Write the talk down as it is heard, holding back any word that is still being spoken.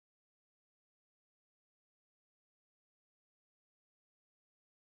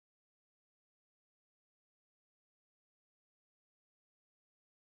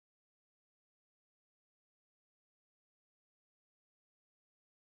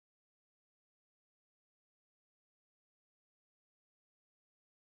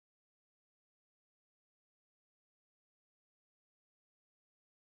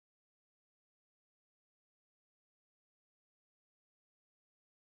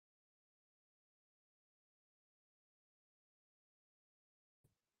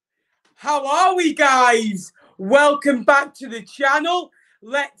How are we, guys? Welcome back to the channel.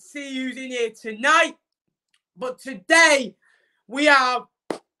 Let's see who's in here tonight. But today, we have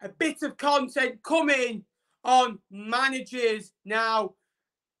a bit of content coming on managers. Now,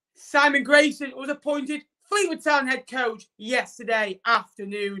 Simon Grayson was appointed Fleetwood Town head coach yesterday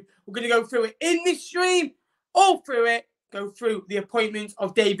afternoon. We're going to go through it in this stream, all through it, go through the appointment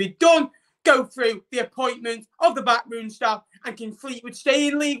of David Dunn, go through the appointment of the backroom staff, and can Fleetwood stay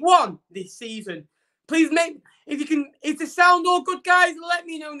in League One this season? Please if the sound all good, guys, let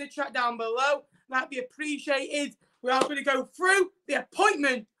me know in the chat down below. That'd be appreciated. We are going to go through the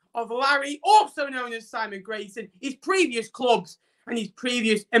appointment of Larry, also known as Simon Grayson, his previous clubs and his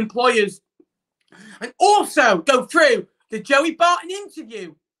previous employers. And also go through the Joey Barton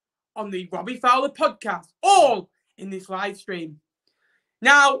interview on the Robbie Fowler podcast, all in this live stream.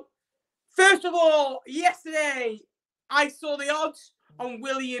 Now, first of all, yesterday, I saw the odds on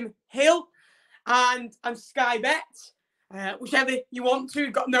William Hill and Sky Bet, whichever you want to.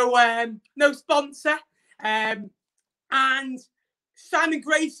 Got no sponsor. And Simon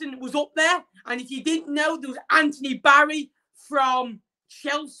Grayson was up there. And if you didn't know, there was Anthony Barry from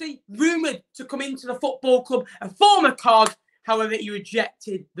Chelsea, rumoured to come into the football club, a former card. However, he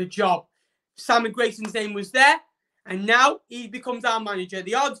rejected the job. Simon Grayson's name was there. And now he becomes our manager.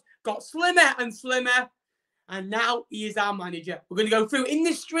 The odds got slimmer and slimmer. And now he is our manager. We're going to go through in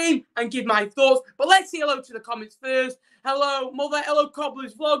this stream and give my thoughts. But let's say hello to the comments first. Hello, Mother. Hello,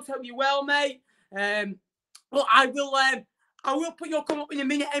 Cobbler's Vlogs. Hope you're well, mate. Well, I will put your comment up in a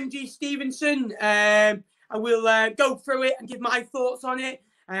minute, MG Stevenson. I will go through it and give my thoughts on it.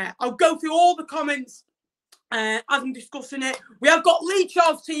 I'll go through all the comments as I'm discussing it. We have got Lee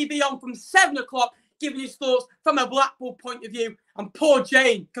Charles TV on from 7 o'clock, giving his thoughts from a Blackpool point of view. And poor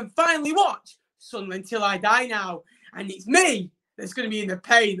Jane can finally watch Sunderland Till I Die now. And it's me that's going to be in the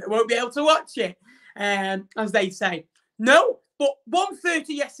pain that won't be able to watch it, as they say. No, but 1:30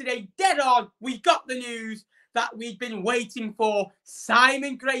 yesterday, dead on, we got the news that we'd been waiting for.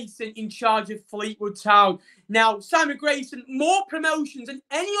 Simon Grayson in charge of Fleetwood Town. Now, Simon Grayson, more promotions than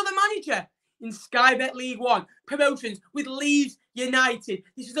any other manager in Sky Bet League One. Promotions with Leeds United.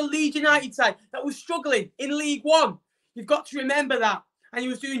 This is a Leeds United side that was struggling in League One. You've got to remember that. And he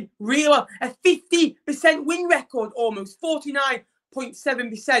was doing a 50% win record, almost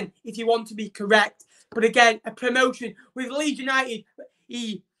 49.7% if you want to be correct. But again, a promotion with Leeds United.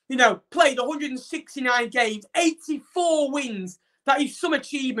 He, played 169 games, 84 wins. That is some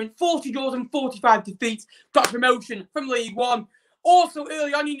achievement. 40 draws and 45 defeats. Got promotion from League One. Also,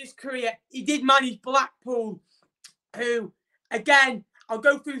 early on in his career, he did manage Blackpool, who, again, I'll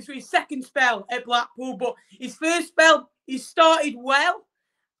go through his second spell at Blackpool, but his first spell, he started well,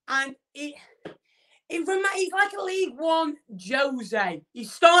 and he's like a League One Jose. He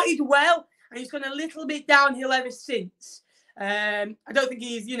started well, and he's gone a little bit downhill ever since. I don't think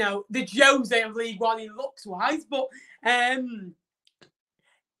he's, the Jose of League One in looks-wise, but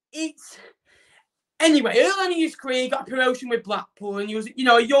it's... Anyway, early on in his career, he got a promotion with Blackpool, and he was,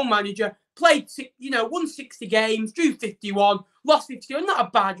 a young manager, played, won 60 games, drew 51, lost 51, not a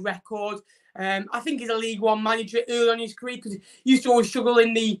bad record. I think he's a League One manager early on in his career because he used to always struggle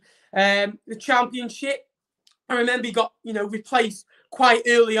in the Championship. I remember he got, replaced quite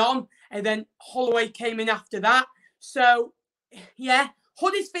early on, and then Holloway came in after that. So, yeah,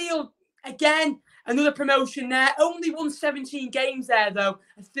 Huddersfield, again, another promotion there. Only won 17 games there, though.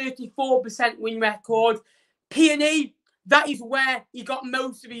 A 34% win record. P&E, that is where he got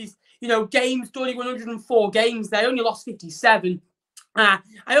most of his, games done. He won 104 games there. Only lost 57. I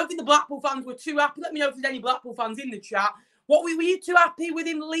don't think the Blackpool fans were too happy. Let me know if there's any Blackpool fans in the chat. Were you too happy with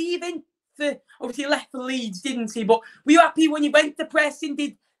him leaving? Obviously, he left for Leeds, didn't he? But were you happy when he went to pressing?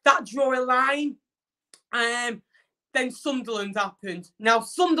 Did that draw a line? Then Sunderland happened. Now,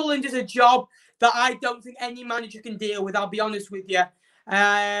 Sunderland is a job that I don't think any manager can deal with, I'll be honest with you.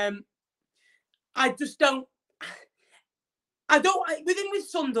 I just don't... with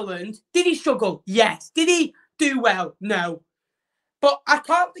Sunderland, did he struggle? Yes. Did he do well? No. But I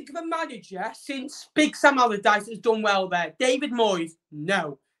can't think of a manager since Big Sam Allardyce has done well there. David Moyes?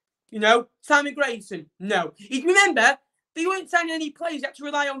 No. Simon Grayson? No. Remember, they weren't signing any players. They had to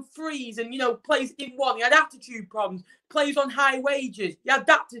rely on threes and, players in one. He had attitude problems. Players on high wages. He had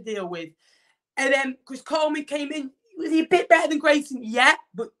that to deal with. And then Chris Coleman came in. Was he a bit better than Grayson? Yeah,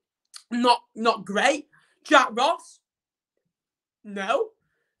 but not great. Jack Ross? No.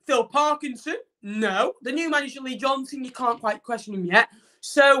 Phil Parkinson? No. The new manager, Lee Johnson, you can't quite question him yet.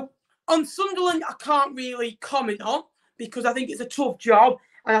 So, on Sunderland, I can't really comment on because I think it's a tough job.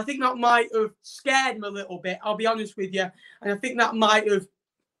 And I think that might have scared him a little bit, I'll be honest with you. And I think that might have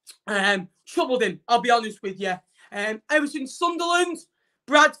troubled him, I'll be honest with you. Ever since Sunderland,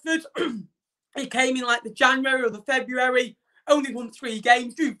 Bradford, he came in like the January or the February, only won 3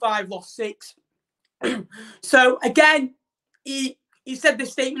 games, drew 5, lost 6. So again, he said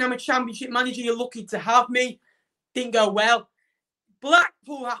this statement, I'm a championship manager, you're lucky to have me. Didn't go well.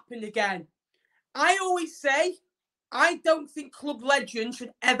 Blackpool happened again. I always say, I don't think club legends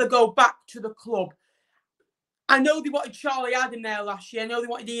should ever go back to the club. I know they wanted Charlie Adam there last year. I know they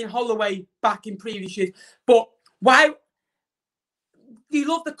wanted Ian Holloway back in previous years. But why? They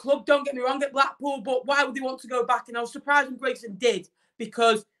love the club, don't get me wrong, at Blackpool, but why would they want to go back? And I was surprised when Grayson did,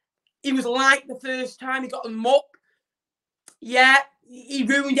 because he was like the first time he got them up. Yeah, he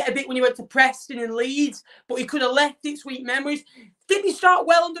ruined it a bit when he went to Preston and Leeds, but he could have left it, sweet memories. Did he start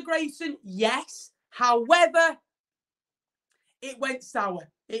well under Grayson? Yes. However, it went sour.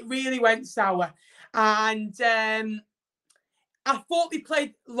 It really went sour. And I thought they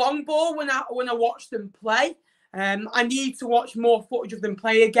played long ball when I watched them play. I need to watch more footage of them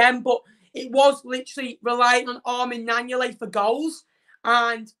play again, but it was literally relying on Armin Nanyale for goals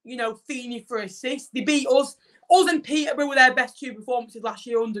and, you know, Feeney for assists. They beat us. Us and Peterborough were their best 2 performances last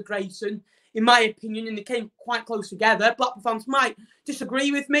year under Grayson, in my opinion, and they came quite close together. Blackpool fans might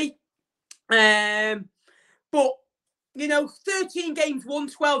disagree with me. But, you know, 13 games, won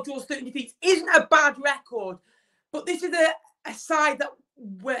 12 draws, 13 defeats isn't a bad record. But this is a side that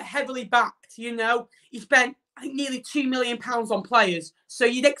were heavily backed, you know. He spent, I think, nearly £2 million on players. So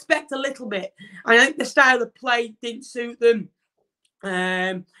you'd expect a little bit. And I think the style of play didn't suit them.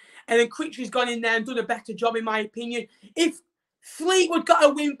 And then Quicktrey's gone in there and done a better job, in my opinion. If Fleetwood got a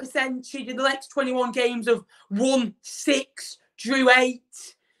win percentage in the next 21 games of won 6, drew 8,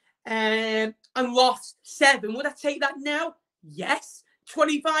 and lost 7, would I take that now? Yes.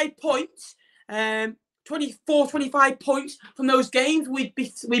 25 points, 24, 25 points from those games, we'd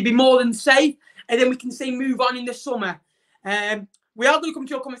be more than safe. And then we can say move on in the summer. We are going to come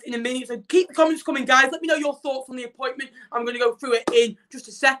to your comments in a minute, so keep the comments coming, guys. Let me know your thoughts on the appointment. I'm going to go through it in just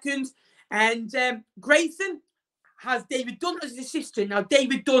a second. And Grayson has David Dunn as his assistant. Now,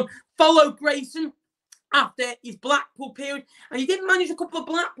 David Dunn followed Grayson after his Blackpool period, and he did manage a couple of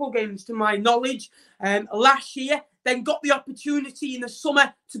Blackpool games, to my knowledge, last year. Then got the opportunity in the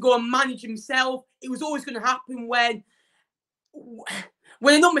summer to go and manage himself. It was always going to happen when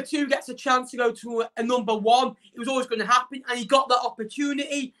a number 2 gets a chance to go to a number 1, it was always going to happen, and he got that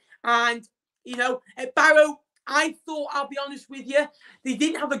opportunity. And, you know, at Barrow, I thought, I'll be honest with you, they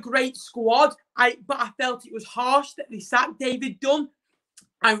didn't have a great squad, but I felt it was harsh that they sacked David Dunn.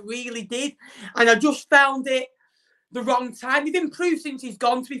 I really did. And I just found it the wrong time. They've improved since he's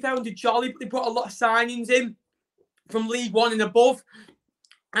gone, to be fair, under Jolly, but they brought a lot of signings in from League One and above.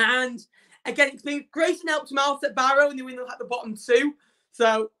 And again, Grayson helped him out at Barrow, and they were in the bottom 2.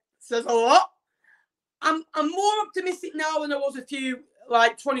 So, says a lot. I'm more optimistic now than I was a few,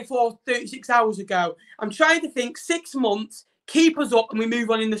 like 24, 36 hours ago. I'm trying to think 6 months, keep us up, and we move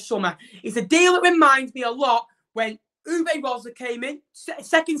on in the summer. It's a deal that reminds me a lot when Uwe Rosler came in,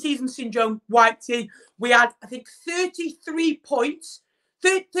 second season syndrome wiped in. We had, I think, 33 points.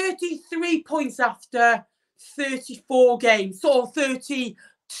 33 points after 34 games. So 32,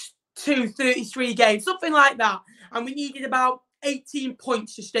 33 games, something like that. And we needed about 18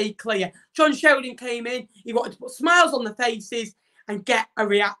 points to stay clear. John Sheridan came in. He wanted to put smiles on the faces and get a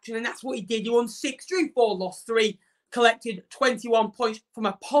reaction. And that's what he did. He won 6, drew 4, lost 3, collected 21 points from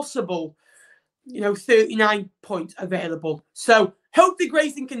a possible, 39 points available. So hopefully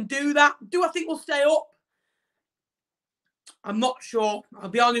Grayson can do that. Do I think we'll stay up? I'm not sure. I'll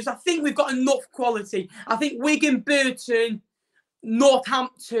be honest. I think we've got enough quality. I think Wigan, Burton,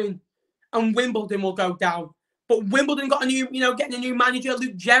 Northampton and Wimbledon will go down. But Wimbledon got a new, getting a new manager,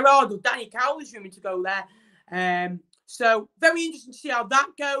 Luke Gerrard or Danny Cowley's rooming to go there. So very interesting to see how that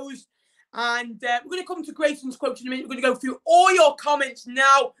goes. And we're going to come to Grayson's quotes in a minute. We're going to go through all your comments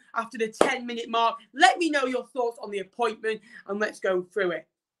now after the 10-minute mark. Let me know your thoughts on the appointment and let's go through it.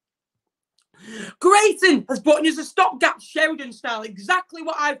 Grayson has brought in as a stopgap Sheridan style. Exactly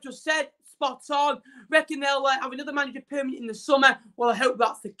what I've just said. Spot on. Reckon they'll have another manager permanent in the summer. Well, I hope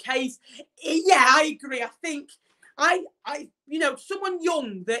that's the case. Yeah, I agree. I think someone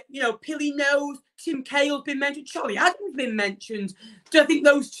young that, Pilly knows, Tim Cahill's been mentioned, Charlie Adams been mentioned. Do I think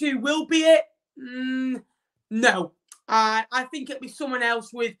those two will be it? No. I think it'll be someone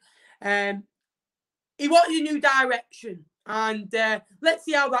else with, he wanted a new direction. And let's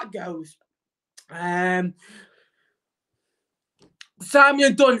see how that goes.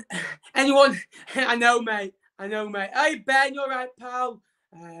 Simon Dunn. Anyone? I know, mate. Hey, Ben, you're right, pal.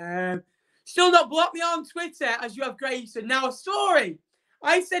 Still not blocked me on Twitter as you have Grayson. Now, a story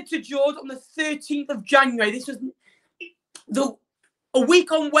I said to George on the 13th of January, this was a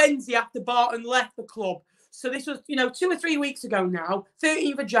week on Wednesday after Barton left the club. So this was, 2 or 3 weeks ago now,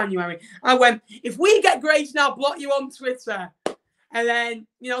 13th of January. I went, if we get Grayson, I'll block you on Twitter. And then,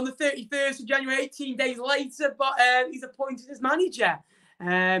 on the 31st of January, 18 days later, but he's appointed as manager.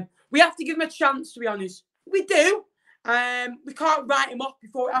 We have to give him a chance, to be honest. We do. We can't write him off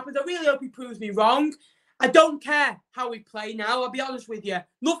before it happens. I really hope he proves me wrong. I don't care how we play now. I'll be honest with you.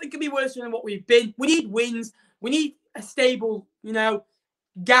 Nothing can be worse than what we've been. We need wins. We need a stable,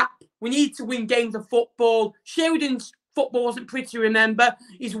 gap. We need to win games of football. Sheridan's football wasn't pretty, remember.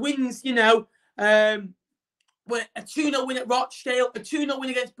 His wins, were a 2-0 win at Rochdale, a 2-0 win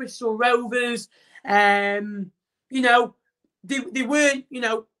against Bristol Rovers. They weren't,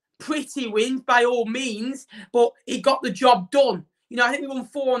 pretty wins by all means, but he got the job done. I think we won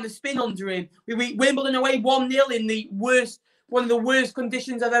 4 on the spin under him. We beat Wimbledon away 1-0 in one of the worst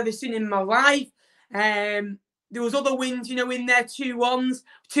conditions I've ever seen in my life. There was other wins, in there, 2-1s,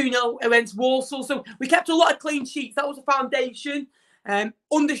 2-0 against Walsall. So we kept a lot of clean sheets. That was the foundation.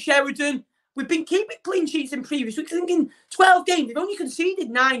 Under Sheridan, we've been keeping clean sheets in previous weeks. I think in 12 games, we've only conceded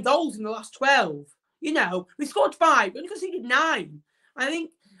 9 goals in the last 12. We scored 5, we only conceded 9.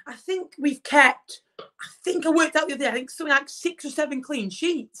 I think we've kept, I worked out the other day, I think something like 6 or 7 clean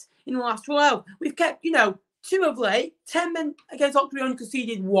sheets in the last 12. We've kept, 2 of late, 10 men against Oxford, only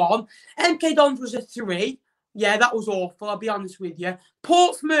conceded 1. MK Dons was a 3. Yeah, that was awful, I'll be honest with you.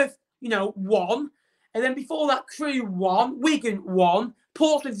 Portsmouth, 1. And then before that, Crewe 1, Wigan 1,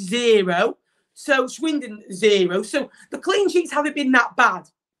 Portsmouth 0. So Swindon 0. So the clean sheets haven't been that bad.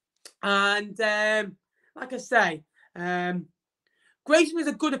 And like I say, Grayson is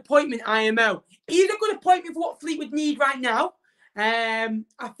a good appointment, IMO. He's a good appointment for what Fleetwood need right now. I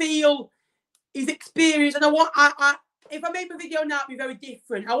feel his experience, and if I made my video now, it'd be very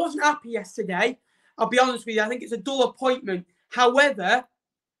different. I wasn't happy yesterday. I'll be honest with you. I think it's a dull appointment. However,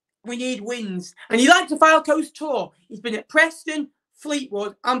 we need wins. And he likes the Fylde Coast tour. He's been at Preston,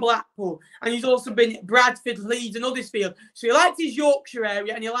 Fleetwood and Blackpool. And he's also been at Bradford, Leeds and Huddersfield. So he likes his Yorkshire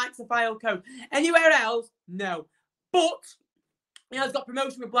area and he likes the Fylde Coast. Anywhere else? No. But he has got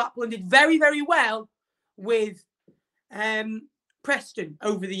promotion with Blackpool and did very, very well with Preston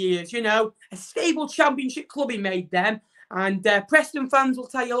over the years. A stable championship club he made them. And Preston fans will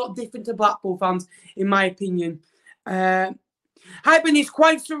tell you a lot different to Blackpool fans, in my opinion. Hyben, it's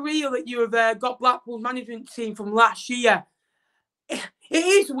quite surreal that you have got Blackpool's management team from last year. It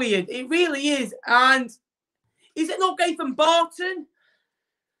is weird. It really is. And is it not great from Barton?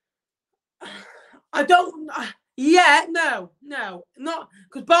 I don't... Yeah, no. Not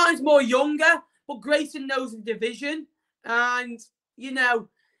because Barton's more younger, but Grayson knows the division. And,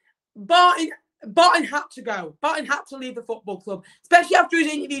 Barton had to go. Barton had to leave the football club. Especially after his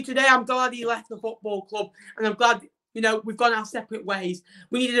interview today, I'm glad he left the football club. And I'm glad, we've gone our separate ways.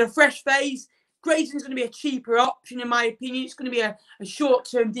 We needed a fresh face. Grayson's going to be a cheaper option, in my opinion. It's going to be a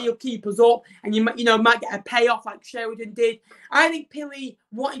short-term deal, keep us up. And you might get a payoff like Sheridan did. I think Pilly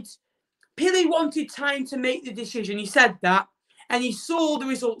wanted time to make the decision. He said that. And he saw the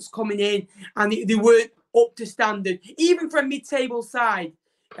results coming in. And they weren't up to standard. Even for a mid-table side.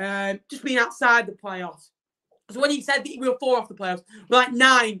 Just being outside the playoffs. So when he said that we were 4 off the playoffs, we're like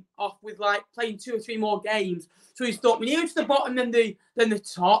 9 off with playing 2 or 3 more games. So he thought, we need to the bottom than the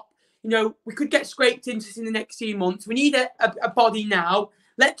top. We could get scraped into this in the next few months. We need a body now.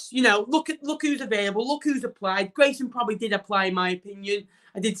 Let's, look who's available, look who's applied. Grayson probably did apply, in my opinion.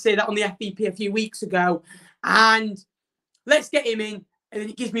 I did say that on the FBP a few weeks ago. And let's get him in. And then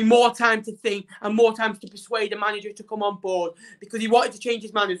it gives me more time to think and more time to persuade a manager to come on board because he wanted to change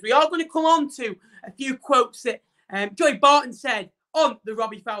his manners. We are going to come on to a few quotes that Joey Barton said on the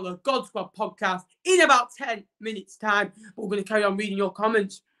Robbie Fowler God Squad podcast in about 10 minutes' time. But we're going to carry on reading your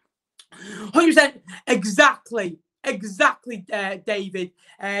comments. 100% exactly, David.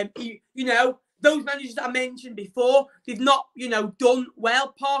 Those managers that I mentioned before, they've not, done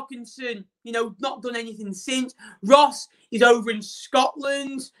well. Parkinson, not done anything since. Ross is over in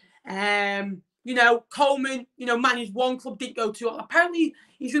Scotland. Coleman, managed one club, didn't go to. Apparently,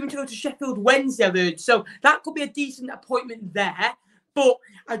 he's rumored to go to Sheffield Wednesday, I heard. So that could be a decent appointment there. But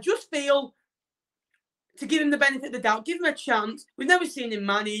I just feel to give him the benefit of the doubt, give him a chance. We've never seen him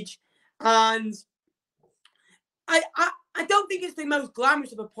manage. And I don't think it's the most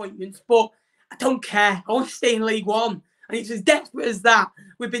glamorous of appointments, but I don't care. I want to stay in League One. And it's as desperate as that.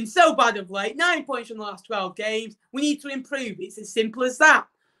 We've been so bad of late. 9 points from the last 12 games. We need to improve. It's as simple as that.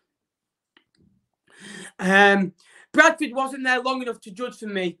 Bradford wasn't there long enough to judge for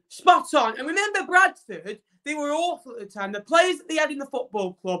me. Spot on. And remember Bradford, they were awful at the time. The players that they had in the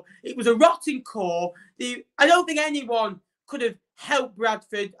football club, it was a rotten core. I don't think anyone could have helped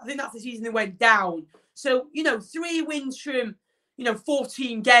Bradford. I think that's the season they went down. So, 3 wins from,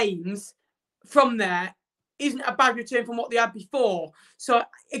 14 games from there isn't a bad return from what they had before. So,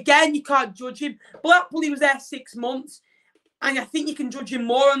 again, you can't judge him. Blackpool, he was there 6 months. And I think you can judge him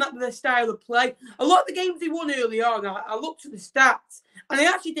more on that with their style of play. A lot of the games they won early on, I looked at the stats, and I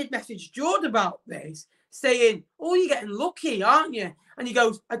actually did message George about this, saying, oh, you're getting lucky, aren't you? And he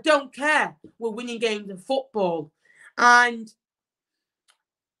goes, I don't care. We're winning games of football. And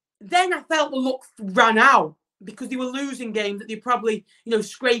then I felt the luck ran out because they were losing games that they probably,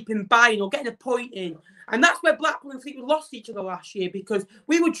 scraping by or getting a point in. And that's where Blackpool and Fleetwood lost each other last year, because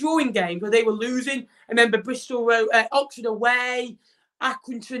we were drawing games where they were losing. I remember Bristol Road, Oxford away,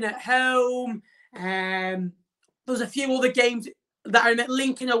 Accrington at home. There was a few other games that I remember.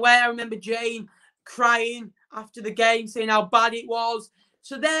 Lincoln away, I remember Jane crying after the game, saying how bad it was.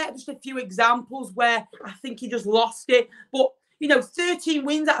 So there are just a few examples where I think he just lost it. But, 13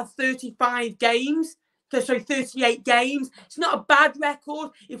 wins out of 35 games. 38 games. It's not a bad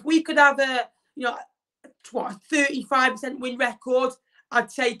record. If we could have a 35% win record, I'd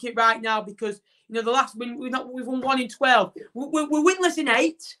take it right now, because the last win we've won 1 in 12. We're winless in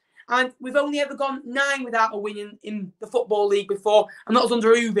 8, and we've only ever gone 9 without a win in the Football League before, and that was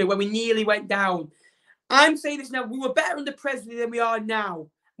under Uwe when we nearly went down. I'm saying this now: we were better under Presley than we are now.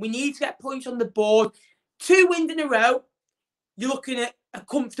 We need to get points on the board. 2 wins in a row. You're looking at a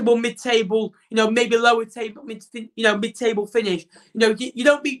comfortable mid-table, maybe lower table, mid-table finish. You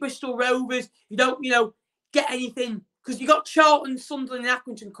don't beat Bristol Rovers. You don't, get anything, because you got Charlton, Sunderland, and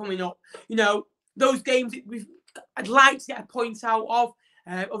Accrington coming up. Those games I'd like to get a point out of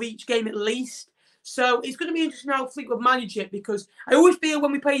each game at least. So it's going to be interesting how Fleetwood manage it, because I always feel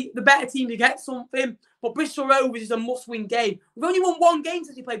when we play the better team to get something. But Bristol Rovers is a must-win game. We've only won 1 game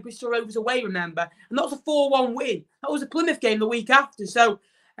since we played Bristol Rovers away, remember? And that was a 4-1 win. That was a Plymouth game the week after. So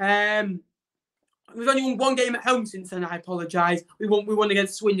we've only won 1 game at home since then. I apologise. We won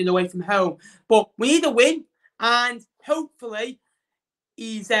against Swindon away from home. But we need a win. And hopefully,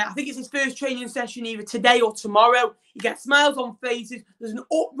 I think it's his first training session either today or tomorrow. He gets smiles on faces. There's an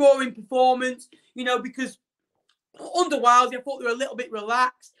uproaring performance, because under Wilesy, I thought they were a little bit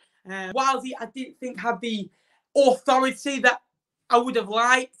relaxed. Wilesy, I didn't think had the authority that I would have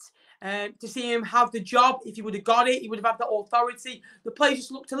liked to see him have the job. If he would have got it, he would have had that authority. The players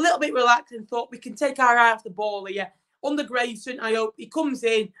just looked a little bit relaxed and thought, we can take our eye off the ball here. Under Grayson, I hope he comes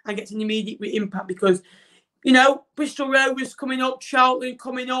in and gets an immediate impact, because Bristol Rovers coming up, Charlton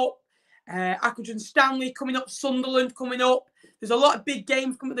coming up, Accrington Stanley coming up, Sunderland coming up. There's a lot of big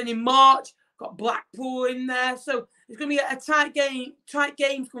games coming up then in March. Got Blackpool in there. So it's going to be a tight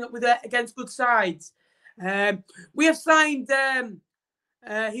games coming up with against good sides. We have signed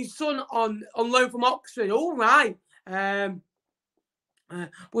his son on loan from Oxford. All right.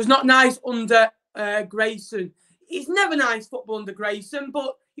 Was not nice under Grayson. It's never nice football under Grayson,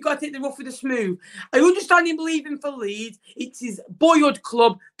 but you've got to take the rough with the smooth. I understand him believing for Leeds. It's his boyhood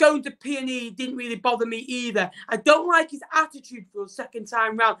club. Going to P&E didn't really bother me either. I don't like his attitude for the second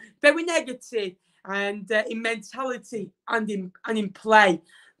time round. Very negative and in mentality and in play.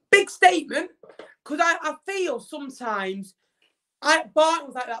 Big statement, because I feel sometimes Barton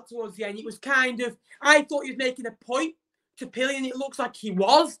was like that towards the end. It was kind of, I thought he was making a point to Pilly, and it looks like he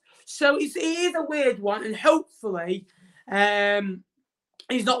was. So it is a weird one, and hopefully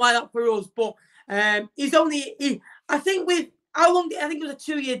he's not like that for us. But he's only, I think with how long? I think it was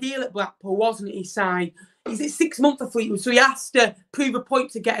a 2-year deal at Blackpool, wasn't it? He signed. He's at 6 months for Fleetwood, so he has to prove a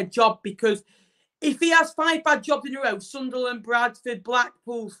point to get a job, because if he has 5 bad jobs in a row, Sunderland, Bradford,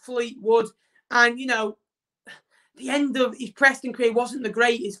 Blackpool, Fleetwood, and the end of his Preston career wasn't the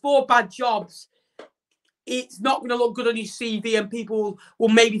greatest, 4 bad jobs, it's not going to look good on his CV, and people will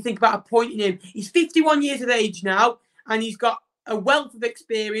maybe think about appointing him. He's 51 years of age now, and he's got a wealth of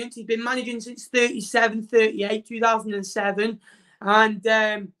experience. He's been managing since 2007. And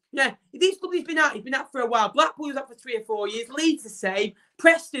these clubs he's been at for a while. Blackpool was at for 3 or 4 years. Leeds the same.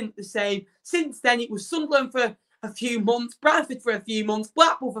 Preston the same. Since then, it was Sunderland for a few months, Bradford for a few months,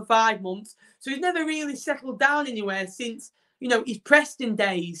 Blackpool for 5 months. So he's never really settled down anywhere since, his Preston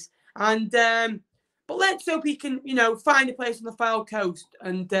days. And but let's hope he can, find a place on the Fylde Coast.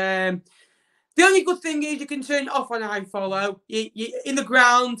 And the only good thing is you can turn it off on iFollow. In the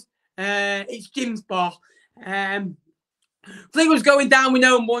ground, it's Jim's bar. Fleetwood's going down with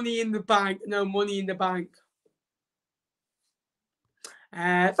no money in the bank.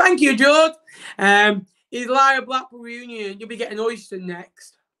 Thank you, George. He's Lyra Blackpool reunion. You'll be getting oyster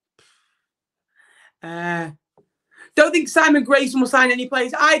next. Don't think Simon Grayson will sign any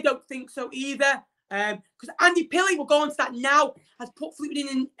players. I don't think so either. Because Andy Pilley, will go on to that now, has put Fleetwood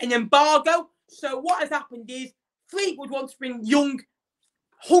in an embargo. So what has happened is Fleetwood wants to bring young,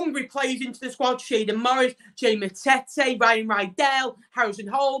 hungry players into the squad. Shaden Morris, Jay Matete, Ryan Rydell, Harrison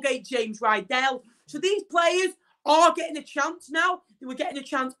Holgate, James Rydell. So these players are getting a chance now. They were getting a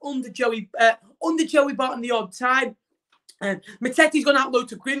chance under Joey Barton the odd time. Matete's gone out low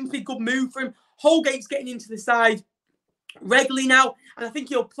to Grimsby. Good move for him. Holgate's getting into the side regularly now, and I think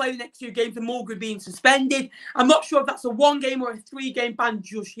he'll play the next few games with Mulgrew being suspended. I'm not sure if that's a 1-game or a 3-game ban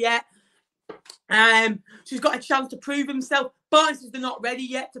just yet. So he's got a chance to prove himself. Barton says they're not ready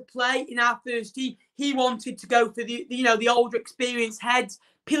yet to play in our first team. He wanted to go for the older experienced heads.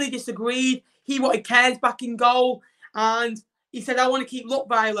 Pilley disagreed. He wanted Cairns back in goal, and he said, I want to keep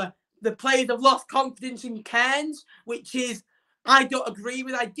Luttweiler. The players have lost confidence in Cairns, which is, I don't agree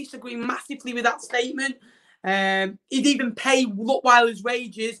with. I disagree massively with that statement. He'd even pay Luttweiler's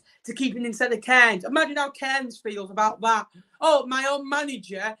wages to keep him instead of Cairns. Imagine how Cairns feels about that. Oh, my own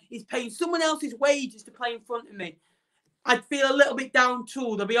manager is paying someone else's wages to play in front of me. I'd feel a little bit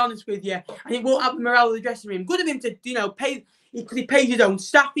down-tooled, I'll be honest with you. And it won't have the morale of the dressing room. Good of him to, pay, because he paid his own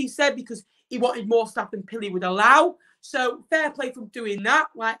staff, he said, because he wanted more staff than Pilley would allow. So fair play for doing that.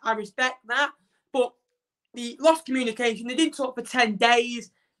 Like, I respect that. But the lost communication, they didn't talk for 10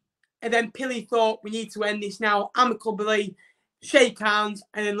 days. And then Pilley thought, we need to end this now amicably, shake hands,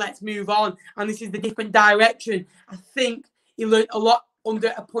 and then let's move on. And this is the different direction. I think he learned a lot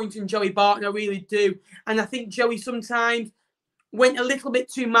under appointing Joey Barton, I really do. And I think Joey sometimes went a little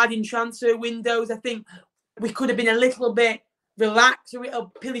bit too mad in transfer windows. I think we could have been a little bit relaxed.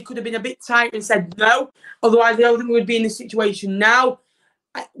 Pilley could have been a bit tighter and said no. Otherwise, I don't think we would be in this situation now.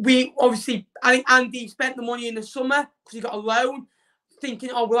 I think Andy spent the money in the summer because he got a loan,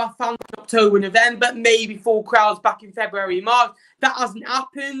 thinking, we'll have fans in October, November, maybe full crowds back in February, March. That hasn't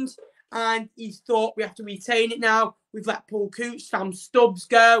happened, and he's thought we have to retain it now. We've let Paul Cooch, Sam Stubbs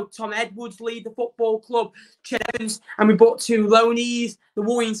go, Tom Edwards lead the football club, Evans, and we bought 2 loanees. The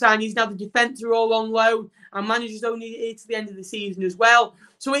worrying sign is now the defence are all on loan, and managers only here to the end of the season as well.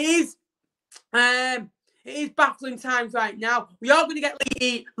 So it is baffling times right now. We are going to get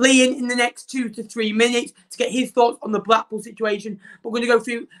Lee in the next 2 to 3 minutes to get his thoughts on the Blackpool situation. We're going to go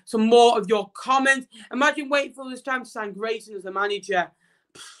through some more of your comments. Imagine waiting for this time to sign Grayson as the manager,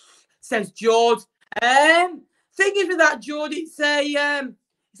 says George. Thing is with that, George, it's a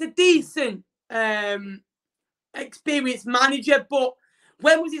decent experienced manager, but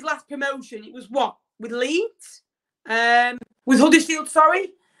when was his last promotion? It was what? With Leeds? With Huddersfield,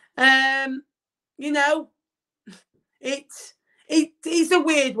 sorry. It's a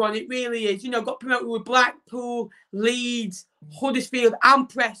weird one. It really is. Got promoted with Blackpool, Leeds, Huddersfield, and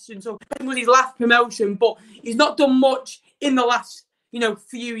Preston. So it was his last promotion, but he's not done much in the last,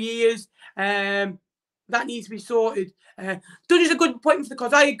 few years. That needs to be sorted. Dudge is a good point for the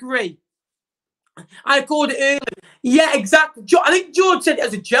cause. I agree. I called it early. Yeah, exactly. I think George said it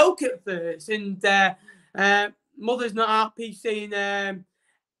as a joke at first, and Mother's not happy saying.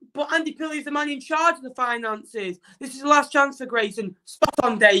 But Andy Pilley is the man in charge of the finances. This is the last chance for Grayson. Spot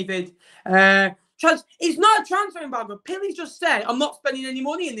on, David. It's not a transfer embargo. Pilley's just said, I'm not spending any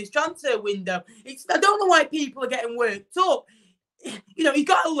money in this transfer window. I don't know why people are getting worked up. He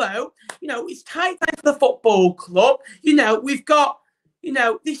got a low. It's tight time for the football club. We've got,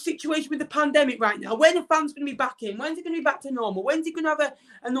 this situation with the pandemic right now. When are fans going to be back in? When's it going to be back to normal? When's he going to have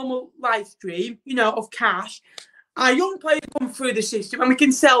a normal live stream, of cash? Our young players come through the system and we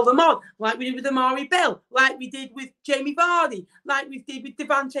can sell them on, like we did with Amari Bell, like we did with Jamie Vardy, like we did with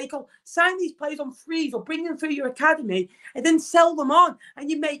Devante Cole. Sign these players on freeze or bring them through your academy and then sell them on,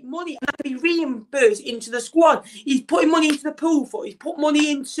 and you make money and that can be reimbursed into the squad. He's putting money into the pool fund. He's put money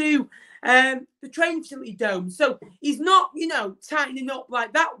into the training facility dome. So he's not, tightening up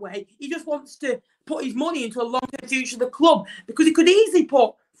like that way. He just wants to put his money into a long-term future of the club, because he could easily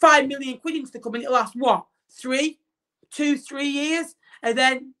put £5 million into the club and it'll last, 2-3 years, and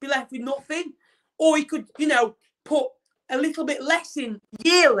then be left with nothing. Or he could, put a little bit less in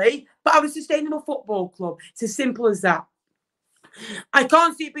yearly, but have a sustainable football club. It's as simple as that. I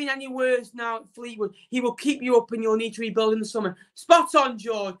can't see it being any worse now at Fleetwood. He will keep you up and you'll need to rebuild in the summer. Spot on,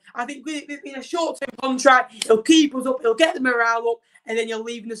 George. I think in a short-term contract, he'll keep us up, he'll get the morale up, and then he'll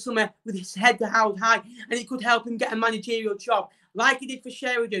leave in the summer with his head held high, and it could help him get a managerial job, like he did for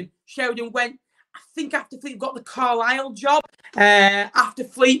Sheridan. Sheridan went, I think after Fleetwood got the Carlisle job, after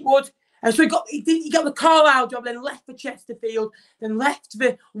Fleetwood, So he got the Carlisle job, then left for Chesterfield, then left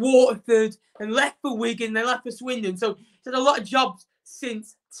for Waterford, then left for Wigan, then left for Swindon. So he's had a lot of jobs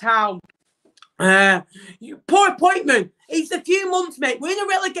since town. Poor appointment. It's a few months, mate. We're in a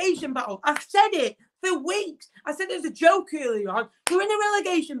relegation battle. I've said it for weeks. I said it as a joke earlier on. We're in a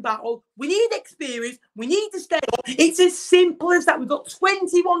relegation battle. We need experience. We need to stay up. It's as simple as that. We've got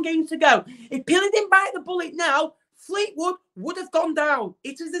 21 games to go. If Pilly didn't bite the bullet now, Fleetwood would have gone down.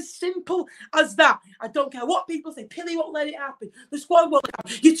 It is as simple as that. I don't care what people say. Pilly won't let it happen. The squad won't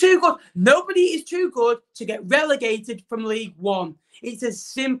happen. You're too good. Nobody is too good to get relegated from League One. It's as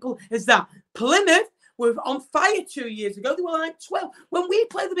simple as that. Plymouth were on fire 2 years ago. They were like 12. When we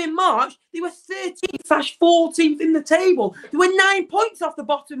played them in March, they were 13th/14th in the table. They were 9 points off the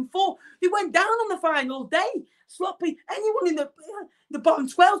bottom four. They went down on the final day. Sloppy. Anyone in the bottom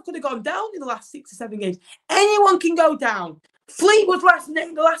 12 could have gone down in the last 6 or 7 games. Anyone can go down. Fleetwood's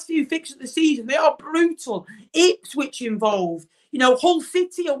the last few fixtures of the season, they are brutal. Ipswich involved. You know, Hull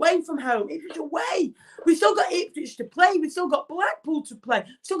City away from home. Ipswich away. We've still got Ipswich to play. We've still got Blackpool to play.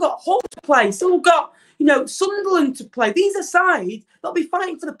 We've still got Hull to play. Still got, you know, Sunderland to play. These are sides that'll be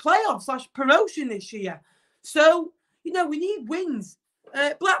fighting for the playoffs/promotion this year. So, you know, we need wins.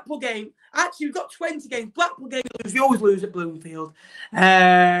 Blackpool game. Actually, we've got 20 games. Blackpool game, we always lose at Bloomfield.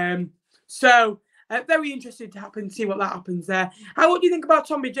 Very interested to see what that happens there. What do you think about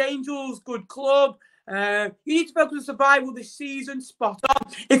Tonbridge Angels? Good club. You need to focus on survival this season. Spot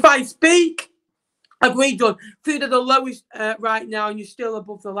on. If I speak, agreed, done. Food are the lowest right now, and you're still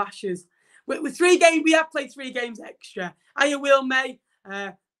above the lashes. With 3 games, we have played 3 games extra. I will, mate.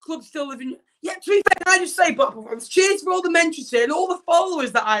 Club still living. Yeah, to be fair, can I just say, but cheers for all the mentions here and all the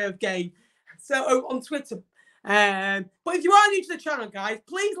followers that I have gained. So on Twitter. But if you are new to the channel, guys,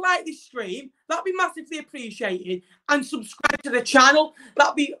 please like this stream. That'd be massively appreciated. And subscribe to the channel.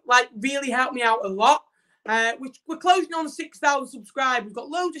 That'd be really help me out a lot. We're closing on 6,000 subscribers. We've got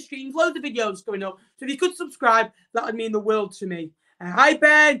loads of streams, loads of videos going up. So if you could subscribe, that would mean the world to me. Hi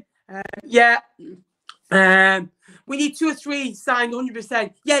Ben. We need 2 or 3 signed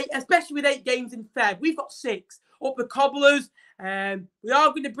 100%. Yeah, especially with 8 games in Feb. We've got 6 up the cobblers. We are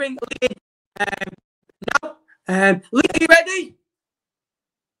going to bring Lee now. Lee, are you ready?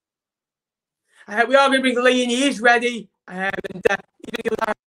 We are going to bring Lee in. He is ready.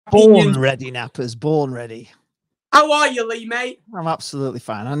 Born ready, Nappers. Born ready. How are you, Lee, mate? I'm absolutely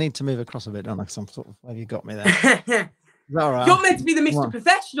fine. I need to move across a bit, don't I? Because I'm sort of, have you got me there? Is that all right? You're meant to be the Mr.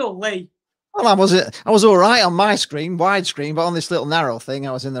 Professional, Lee. Well, I was all right on my screen, widescreen, but on this little narrow thing,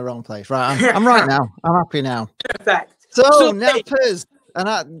 I was in the wrong place. Right, I'm right now. I'm happy now. Perfect. So Nappers,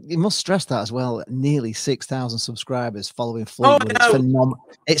 and you must stress that as well. Nearly 6,000 subscribers following Fleetwood. Oh, no.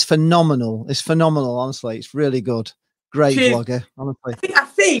 It's phenomenal. It's phenomenal. Honestly, it's really good. Great vlogger. Honestly, I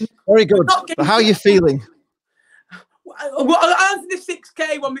think very good. But how are you feeling? Well, I'll answer the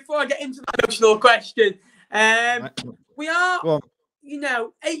 6K one before I get into the emotional question. We are, you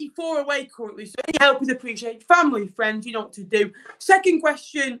know, 84 away currently, so any help is appreciated. Family, friends, you know what to do. Second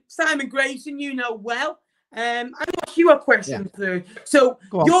question, Simon Grayson, you know well. I'm going to ask you a question third. So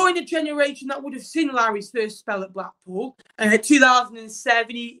you're in a generation that would have seen Larry's first spell at Blackpool.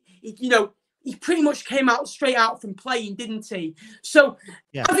 2007, he pretty much came out straight out from playing, didn't he? So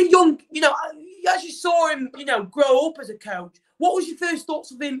as a young, you actually saw him, grow up as a coach. What was your first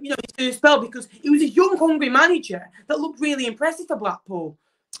thoughts of him, his first spell? Because he was a young, hungry manager that looked really impressive for Blackpool.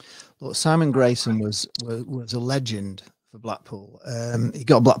 Look, Simon Grayson was a legend for Blackpool. He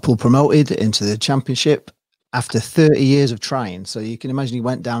got Blackpool promoted into the Championship after 30 years of trying. So you can imagine he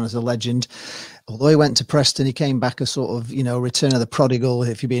went down as a legend. Although he went to Preston, he came back a sort of, return of the prodigal,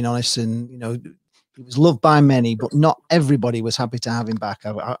 if you're being honest. And, he was loved by many, but not everybody was happy to have him back.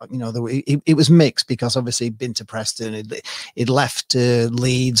 It was mixed because obviously he'd been to Preston. He'd left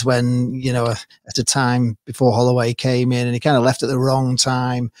Leeds when, at a time before Holloway came in, and he kind of left at the wrong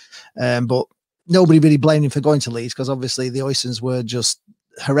time. But nobody really blamed him for going to Leeds because obviously the Oysons were just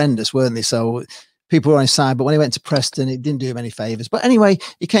horrendous, weren't they? So people were on his side, but when he went to Preston, it didn't do him any favours. But anyway,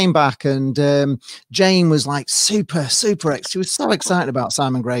 he came back, and Jane was like she was so excited about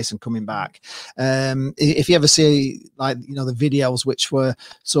Simon Grayson coming back. If you ever see the videos, which were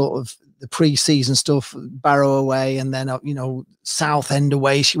sort of the pre-season stuff, Barrow away, and then Southend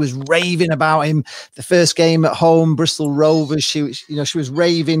away, she was raving about him. The first game at home, Bristol Rovers, she was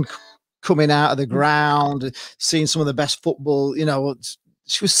raving coming out of the ground, seeing some of the best football,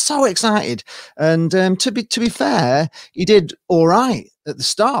 she was so excited. And to be fair, he did all right at the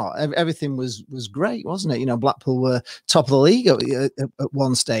start. Everything was great, wasn't it? Blackpool were top of the league at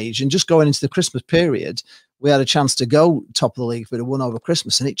one stage, and just going into the Christmas period, we had a chance to go top of the league if we'd have won over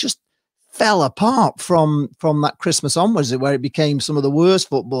Christmas, and it just fell apart from that Christmas onwards, where it became some of the worst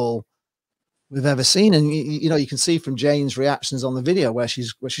football we've ever seen. And you know, you can see from Jane's reactions on the video where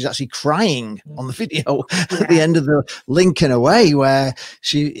she's actually crying on the video at the end of the Lincoln away, where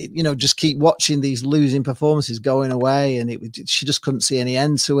she, you know, just keep watching these losing performances going away, and she just couldn't see any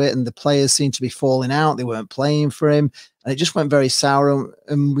end to it. And the players seemed to be falling out; they weren't playing for him, and it just went very sour.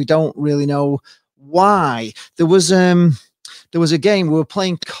 And we don't really know why. There was a game, we were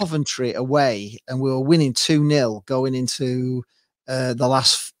playing Coventry away, and we were winning 2-0 going into the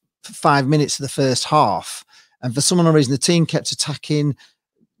last 5 minutes of the first half, and for some unknown reason the team kept attacking.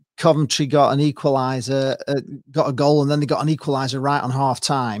 Coventry got an equaliser, got a goal, and then they got an equaliser right on half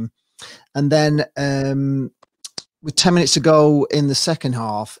time. And then with 10 minutes to go in the second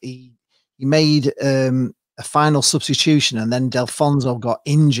half, he made a final substitution, and then Delfonso got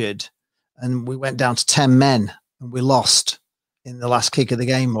injured, and we went down to 10 men, and we lost in the last kick of the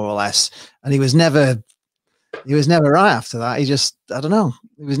game, more or less. And he was never right after that. He just, I don't know.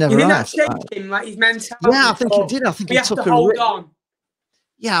 He was never right. That shaped him, like his mentality. Yeah, I think he did. I think he took a hold on.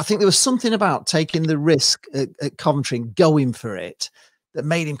 Yeah, I think there was something about taking the risk at Coventry and going for it that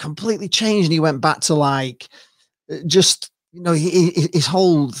made him completely change. And he went back to, like, just, you know, his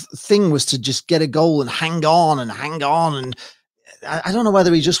whole thing was to just get a goal and hang on. And I don't know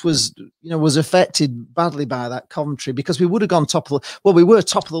whether he just was, you know, was affected badly by that Coventry, because we would have gone we were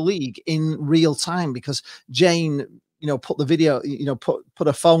top of the league in real time, because Jane, you know, put the video, you know, put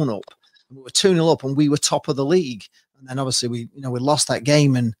a phone up, and we were 2-0 up, and we were top of the league. And then obviously we lost that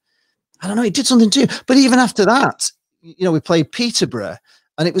game, and I don't know, it did something too. But even after that, you know, we played Peterborough,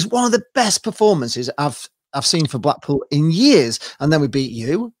 and it was one of the best performances I've seen for Blackpool in years. And then we beat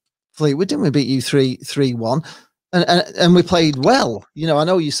you, Fleetwood, didn't we? Beat you 3-1. And we played well. You know, I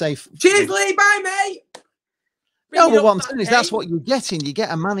know you say cheers, Lee, bye, mate. No, but what I'm saying is that's what you're getting. You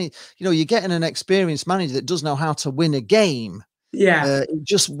get a manager, you know, you're getting an experienced manager that does know how to win a game. Yeah. It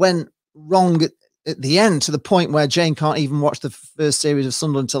just went wrong at the end, to the point where Jane can't even watch the first series of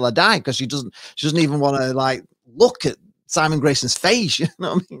Sunderland until I die, because she doesn't even want to, like, look at Simon Grayson's face. You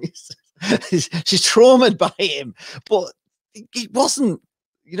know what I mean? She's traumatized by him. But it wasn't,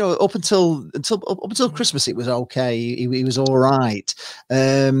 you know, up until Christmas, it was okay. He was all right.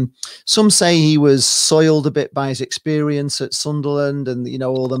 Some say he was soiled a bit by his experience at Sunderland, and, you know,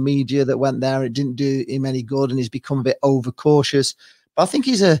 all the media that went there, it didn't do him any good, and he's become a bit overcautious. But I think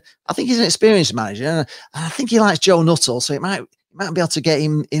he's an experienced manager, and I think he likes Joe Nuttall, so it might be able to get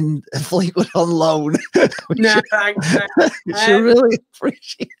him in Fleetwood on loan. No, thanks. Which I really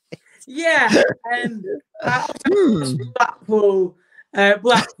appreciate. Yeah, Blackpool, a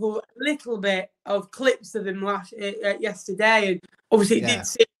little bit of clips of him yesterday, and obviously it did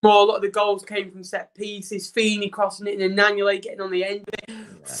seem more. A lot of the goals came from set pieces, Feeney crossing it, and Nanule getting on the end of it. Yeah.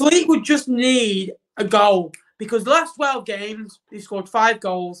 Fleetwood just need a goal, because the last 12 games they scored 5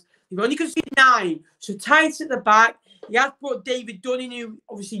 goals. They've only conceded 9, so tight at the back. He has brought David Dunning, who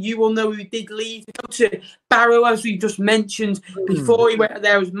obviously you will know who did leave to Barrow, as we just mentioned before he went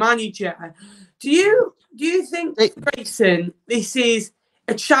there as manager. Do you think, Grayson, this is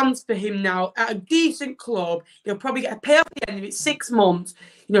a chance for him now at a decent club? He'll probably get a payoff at the end of it, 6 months.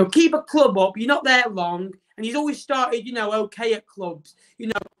 You know, keep a club up. You're not there long, and he's always started, you know, okay at clubs. You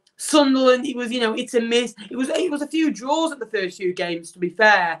know, Sunderland, it was, you know, it's a miss. It was a few draws at the first few games, to be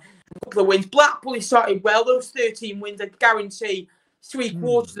fair. A couple of wins. Blackpool, he started well. Those 13 wins, I guarantee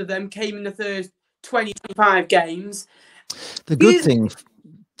 3/4 of them came in the first 20-25 games. The good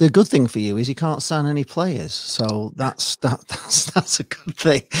thing for you is you can't sign any players, so that's a good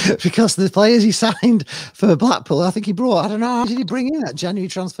thing, because the players he signed for Blackpool, I think he brought, I don't know, how did he bring in that January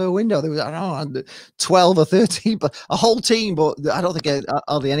transfer window? There was, I don't know, 12 or 13, but a whole team, but I don't think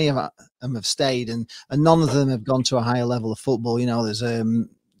hardly any of them have stayed, and none of them have gone to a higher level of football. You know, there's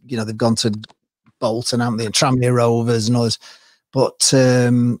you know, they've gone to Bolton, haven't they, and Tranmere Rovers and others, but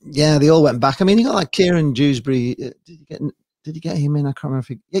yeah, they all went back. I mean, you got like Kieran Dewsbury. Did he get him in? I can't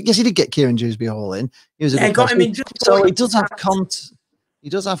remember. Yes, he did get Kieran Dewsbury Hall in. He was got him in. So he does have contacts.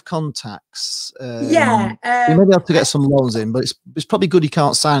 He may be able to get some loans in, but it's probably good he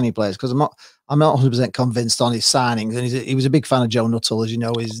can't sign any players, because I'm not 100% convinced on his signings. And he was a big fan of Joe Nuttall, as you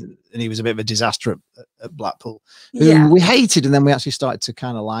know, and he was a bit of a disaster at Blackpool, who we hated, and then we actually started to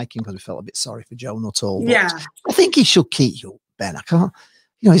kind of like him because we felt a bit sorry for Joe Nuttall. But I think he should keep you, Ben. I can't.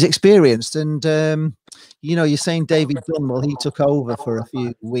 You know, he's experienced, and you know, you're saying David Dunn. Well, he took over for a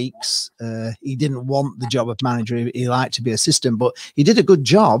few weeks. He didn't want the job of manager. He liked to be assistant, but he did a good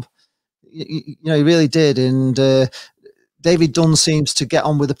job. You know, he really did. And David Dunn seems to get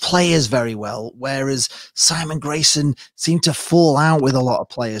on with the players very well, whereas Simon Grayson seemed to fall out with a lot of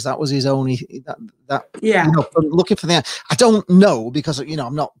players. That was his only Yeah. Looking for the, I don't know, because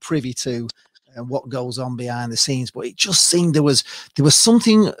I'm not privy to what goes on behind the scenes, but it just seemed there was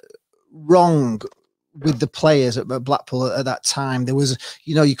something wrong with the players at Blackpool at that time. There was,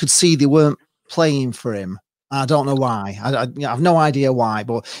 you could see they weren't playing for him. I don't know why. I have no idea why,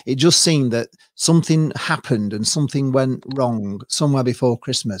 but it just seemed that something happened and something went wrong somewhere before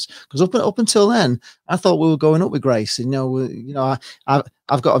Christmas. Because up until then, I thought we were going up with Grace.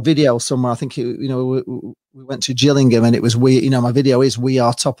 I've got a video somewhere. I think we went to Gillingham, and it was my video is we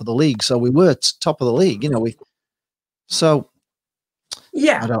are top of the league, so we were top of the league. So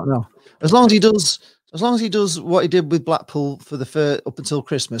yeah, I don't know. As long as he does what he did with Blackpool for the first, up until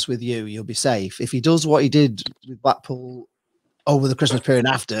Christmas with you'll be safe. If he does what he did with Blackpool over the Christmas period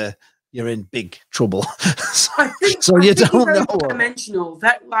after, you're in big trouble. I think you don't know. Dimensional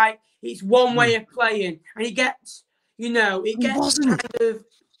that it's one way of playing, and he gets, it gets kind of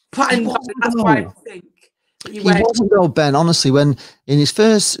planned. That's why I think he wasn't though, Ben. Honestly, when in his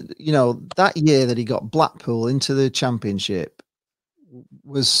first, that year that he got Blackpool into the Championship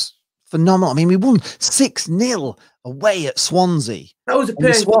was phenomenal. I mean, we won 6-0 away at Swansea. That was a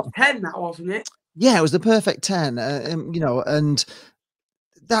perfect 10, that wasn't it? Yeah, it was the perfect 10. And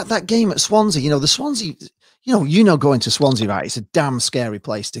that game at Swansea, the Swansea, going to Swansea, right? It's a damn scary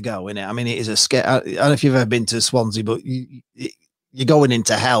place to go, isn't it? I mean, it is a scare. I don't know if you've ever been to Swansea, but you're going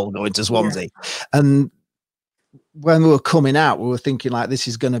into hell going to Swansea. Yeah. And when we were coming out, we were thinking this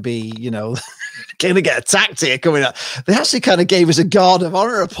is going to be, going to get attacked here coming up. They actually kind of gave us a guard of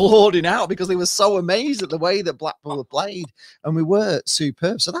honor applauding out because they were so amazed at the way that Blackpool had played, and we were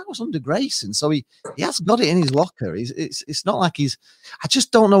superb. So that was under Grayson. So he has got it in his locker. It's not like I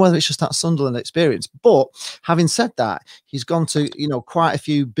just don't know whether it's just that Sunderland experience. But having said that, he's gone to, quite a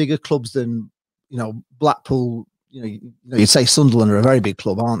few bigger clubs than, Blackpool. You'd say Sunderland are a very big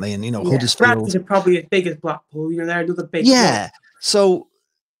club, aren't they? And Huddersfield are probably as big as Blackpool. They're another big club. So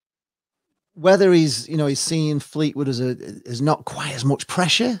whether he's seeing Fleetwood as not quite as much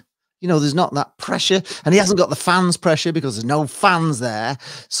pressure, there's not that pressure, and he hasn't got the fans' pressure because there's no fans there.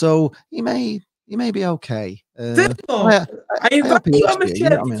 So he may be okay. I invite you on my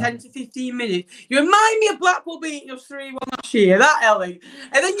show for 10 to 15 minutes. You remind me of Blackpool beating us 3-1 last year, that Ellie,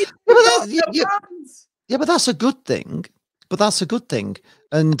 and then fans. Yeah, but that's a good thing.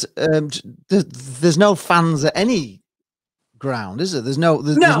 And there's no fans at any ground, is it? There's no.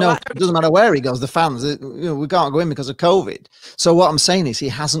 It doesn't matter where he goes. The fans, we can't go in because of COVID. So what I'm saying is he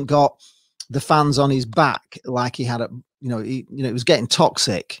hasn't got the fans on his back like he had at. It was getting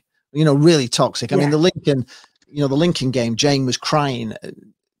toxic. Really toxic. I mean, the Lincoln game, Jane was crying,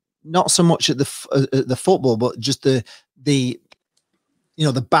 not so much at the football, but just the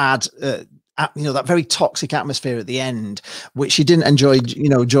bad. That very toxic atmosphere at the end, which she didn't enjoy,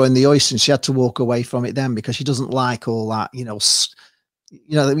 during the Oysters. She had to walk away from it then because she doesn't like all that, it's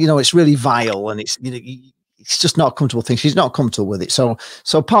really vile, and it's just not a comfortable thing. She's not comfortable with it. So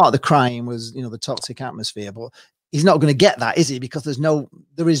part of the crying was, the toxic atmosphere, but he's not going to get that, is he? Because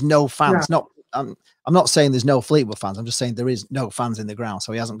there is no fans. Yeah. I'm not saying there's no Fleetwood fans. I'm just saying there is no fans in the ground.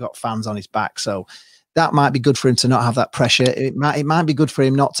 So he hasn't got fans on his back. So that might be good for him to not have that pressure. It might be good for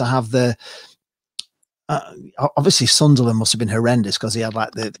him not to have the, obviously Sunderland must have been horrendous because he had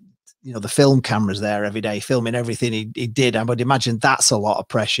the film cameras there every day filming everything he did. I would imagine that's a lot of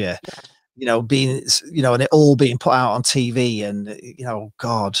pressure, being, and it all being put out on TV, and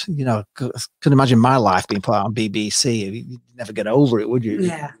God, couldn't imagine my life being put out on BBC. You'd never get over it, would you?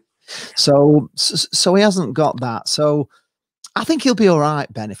 Yeah. So he hasn't got that. So I think he'll be all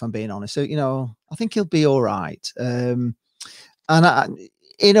right, Ben, if I'm being honest. So, I think he'll be all right. And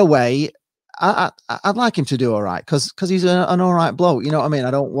in a way, I'd like him to do all right because he's an all right bloke. You know what I mean?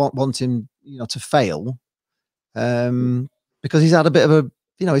 I don't want him, to fail, because he's had a bit of a,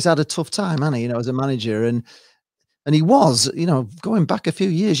 he's had a tough time, hasn't he? As a manager, and he was, going back a few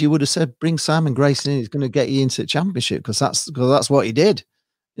years, you would have said, bring Simon Grayson in. He's going to get you into the Championship because that's what he did.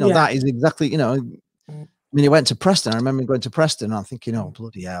 That is exactly, I mean, he went to Preston. I remember going to Preston and I'm thinking, oh,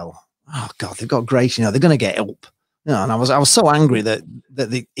 bloody hell. Oh God, they've got Grayson, they're going to get up. And I was so angry that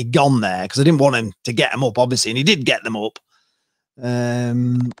he'd gone there because I didn't want him to get them up, obviously, and he did get them up.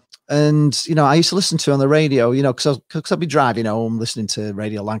 And I used to listen to on the radio, because I'd be driving home listening to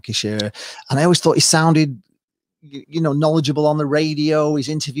Radio Lancashire, and I always thought he sounded, knowledgeable on the radio. His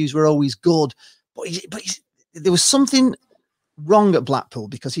interviews were always good, but there was something wrong at Blackpool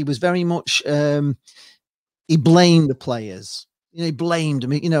because he was very much he blamed the players. he blamed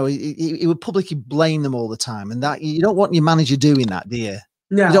them. He would publicly blame them all the time, and that you don't want your manager doing that, do you?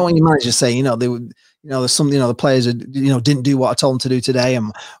 No. You don't want your manager saying, they would, there's something, the players, didn't do what I told them to do today,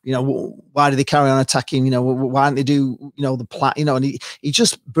 and why did they carry on attacking? Why didn't they do, the plan? And he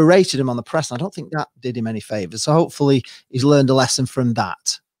just berated him on the press. And I don't think that did him any favors. So hopefully he's learned a lesson from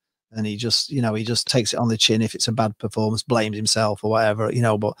that, and he just, he just takes it on the chin if it's a bad performance, blames himself or whatever,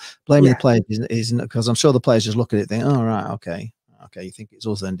 but blaming the players isn't, because I'm sure the players just look at it, think, oh right, okay, you think it's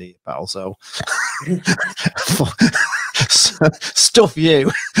us then, do you, pal? So. Stuff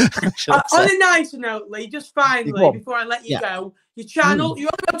you. On a nicer note, Lee, just finally, before I let you go, your channel, you're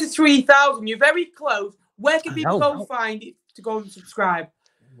up to 3,000. You're very close. Where can people go find it to go and subscribe?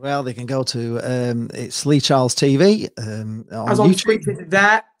 Well, they can go to it's Lee Charles TV on YouTube.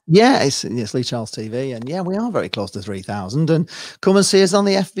 There. Yeah, it's Lee Charles TV, and yeah, we are very close to 3,000. And come and see us on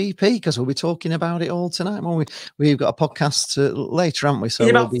the FVP, because we'll be talking about it all tonight. Well, we've got a podcast later, haven't we? So in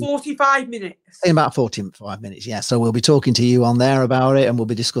about 45 minutes. In about 45 minutes, yeah. So we'll be talking to you on there about it, and we'll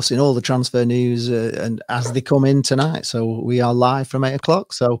be discussing all the transfer news and as they come in tonight. So we are live from 8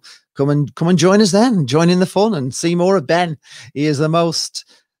 o'clock. So come and join us then. Join in the fun and see more of Ben. He is the most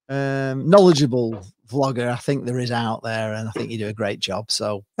knowledgeable vlogger I think there is out there, and I think you do a great job.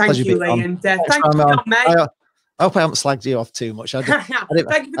 So thank you, Lee, and thank you, mate. I hope I haven't slagged you off too much. Thank you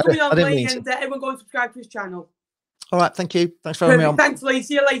for coming on, Lee, and everyone go and subscribe to his channel. All right, thank you. Thanks for having me on. Thanks, Lee.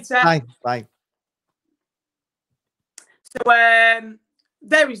 See you later. Bye. So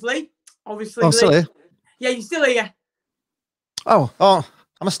there is Lee. Obviously, I'm still here. Yeah, you're still here. Oh, am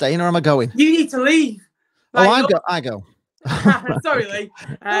I staying or am I going? You need to leave. I go. Sorry, Lee. All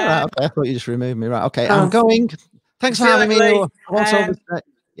right, okay. I thought you just removed me. Right, okay. I'm going. Thanks for having me.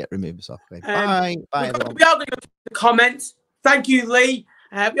 Remove myself. Okay. Bye. We are going to go to the comments. Thank you, Lee.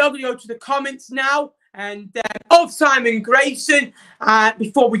 We are going to go to the comments now, and of Simon Grayson.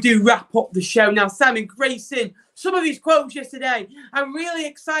 Before we do wrap up the show, now Simon Grayson. Some of his quotes yesterday. I'm really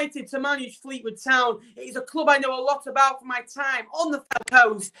excited to manage Fleetwood Town. It is a club I know a lot about from my time on the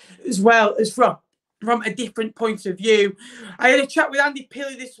coast, as well as from a different point of view. I had a chat with Andy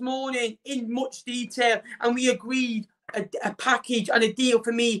Pilley this morning in much detail, and we agreed a package and a deal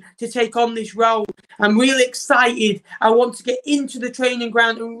for me to take on this role. I'm really excited. I want to get into the training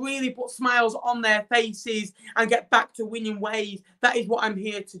ground and really put smiles on their faces and get back to winning ways. That is what I'm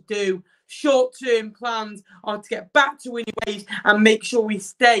here to do. Short-term plans are to get back to winning ways and make sure we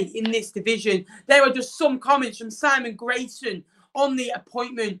stay in this division. There are just some comments from Simon Grayson on the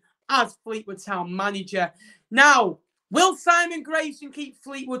appointment as Fleetwood Town manager. Now, will Simon Grayson keep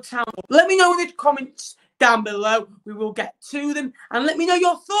Fleetwood Town? Let me know in the comments down below. We will get to them, and let me know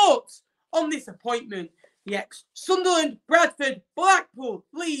your thoughts on this appointment. The ex-Sunderland, Bradford, Blackpool,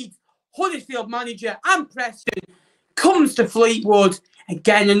 Leeds, Huddersfield manager and Preston comes to Fleetwood.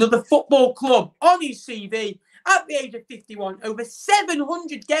 Again, another football club on his CV at the age of 51. Over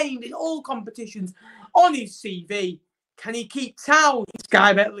 700 games in all competitions on his CV. Can he keep Town in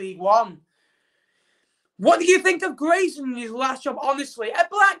Sky Bet League One? What do you think of Grayson in his last job? Honestly, at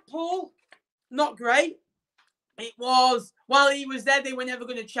Blackpool, not great. It was, while he was there, they were never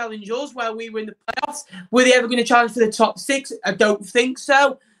going to challenge us while we were in the playoffs. Were they ever going to challenge for the top six? I don't think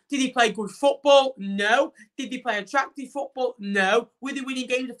so. Did he play good football? No. Did he play attractive football? No. Were they winning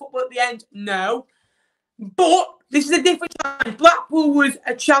games of football at the end? No. But this is a different time. Blackpool was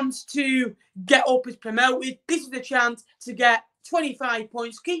a chance to get up as promoted. This is a chance to get 25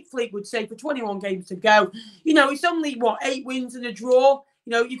 points, keep Fleetwood safe for 21 games to go. It's only, 8 wins and a draw.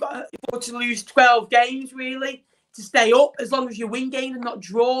 You've got to lose 12 games, really, to stay up, as long as you win games and not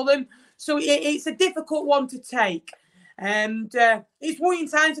draw them. So it's a difficult one to take. And it's worrying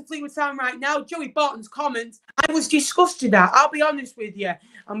times for Fleetwood Town right now. Joey Barton's comments, I was disgusted at. I'll be honest with you.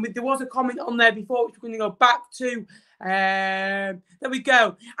 And there was a comment on there before, which we're going to go back to. There we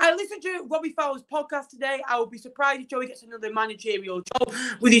go. I listened to Robbie Fowler's podcast today. I will be surprised if Joey gets another managerial job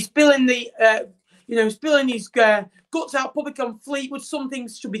with his spilling his guts out publicly on Fleetwood. Some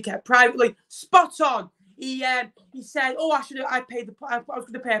things should be kept privately. Spot on. He said, "Oh, I was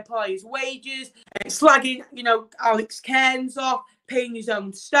going to pay a player's wages, slagging, Alex Cairns off, paying his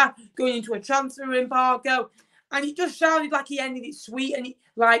own staff, going into a transfer embargo," and it just sounded like he ended it sweet, and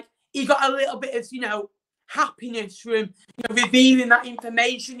he got a little bit of happiness from revealing that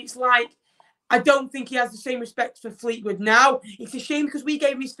information. It's like, I don't think he has the same respect for Fleetwood now. It's a shame because we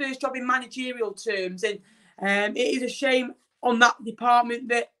gave him his first job in managerial terms, and it is a shame on that department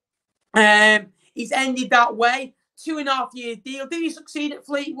that he's ended that way. 2.5-year deal. Did he succeed at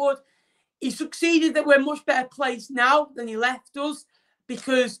Fleetwood? He succeeded that we're a much better place now than he left us,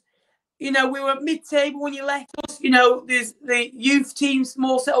 because you know, we were mid-table when you left us. You know, there's the youth team's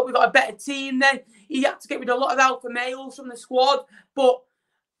more set up. We've got a better team then. He had to get rid of a lot of alpha males from the squad. But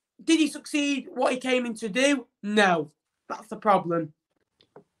did he succeed what he came in to do? No. That's the problem.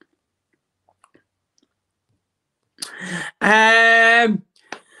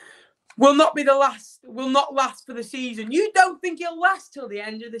 Will not be the last. Will not last for the season. You don't think he'll last till the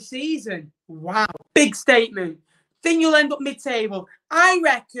end of the season? Wow. Big statement. Think you'll end up mid-table. I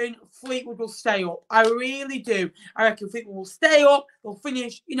reckon Fleetwood will stay up. I really do. I reckon Fleetwood will stay up. They'll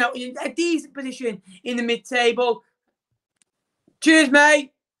finish, you know, in a decent position in the mid-table. Cheers,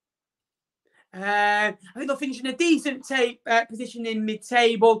 mate. I think they'll finish in a decent position in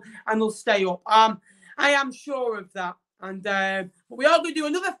mid-table and they'll stay up. I am sure of that. And but we are going to do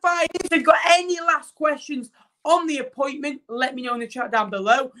another 5 minutes. If you've got any last questions on the appointment, let me know in the chat down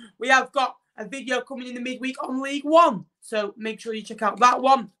below. We have got a video coming in the midweek on League One, so make sure you check out that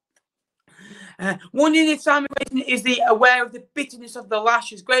one. Wondering if Simon Grayson is aware of the bitterness of the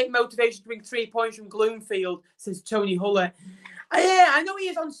lashes. Great motivation to bring 3 points from Gloomfield, says Tony Huller. Yeah, I know he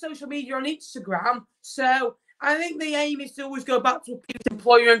is on social media on Instagram, so I think the aim is to always go back to a previous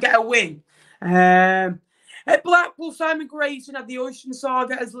employer and get a win. At Blackpool, Simon Grayson had the Ocean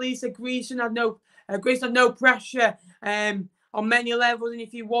Saga, as Lisa Grayson had no pressure on many levels, and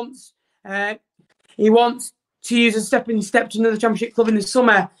if he wants to use a stepping step to another Championship club in the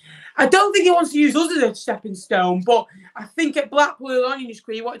summer. I don't think he wants to use us as a stepping stone, but I think at Blackpool early on in his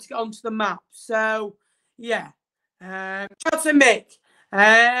career, he wanted to get onto the map. So, yeah. Shout to Mick.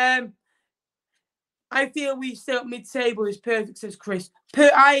 I feel we stay up mid-table is perfect, says Chris.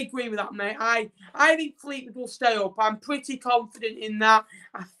 I agree with that, mate. I think Fleetwood will stay up. I'm pretty confident in that.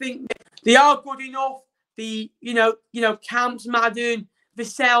 I think they are good enough. You know, Camps, Madden,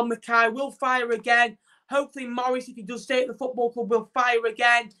 Vassell, Mackay will fire again. Hopefully Morris, if he does stay at the football club, will fire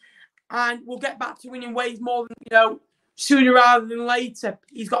again. And we'll get back to winning ways more than, you know, sooner rather than later.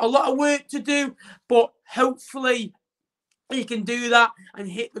 He's got a lot of work to do, but hopefully he can do that and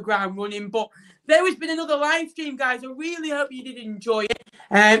hit the ground running. But there has been another live stream, guys. I really hope you did enjoy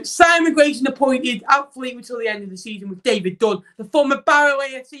it. Simon Grayson appointed at Fleetwood till the end of the season with David Dunn, the former Barrow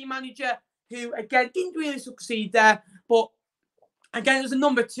AFC manager, who, again, didn't really succeed there. But, again, as a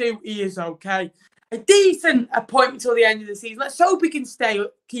number 2, he is okay. A decent appointment till the end of the season. Let's hope he can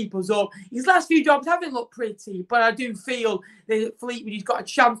keep us up. His last few jobs haven't looked pretty, but I do feel that at Fleetwood he's got a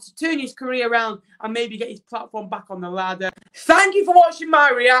chance to turn his career around and maybe get his platform back on the ladder. Thank you for watching my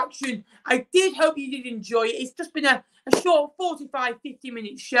reaction. I did hope you did enjoy it. It's just been a short 45,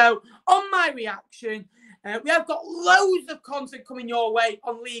 50-minute show on my reaction. We have got loads of content coming your way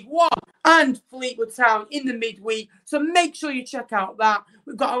on League One and Fleetwood Town in the midweek, so make sure you check out that.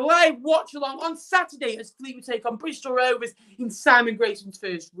 We've got a live watch-along on Saturday as Fleetwood take on Bristol Rovers in Simon Grayson's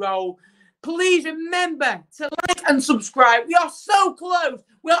first role. Please remember to like and subscribe. We are so close.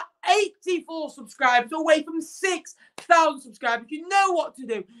 We are 84 subscribers away from 6,000 subscribers. You know what to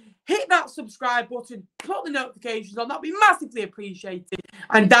do. Hit that subscribe button, put the notifications on. That'll be massively appreciated.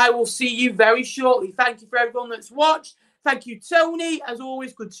 And I will see you very shortly. Thank you for everyone that's watched. Thank you, Tony. As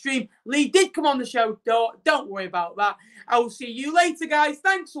always, good stream. Lee did come on the show. Don't worry about that. I will see you later, guys.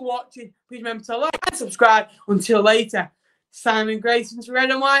 Thanks for watching. Please remember to like and subscribe. Until later, Simon Grayson's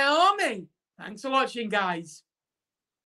Red and White Army. Thanks for watching, guys.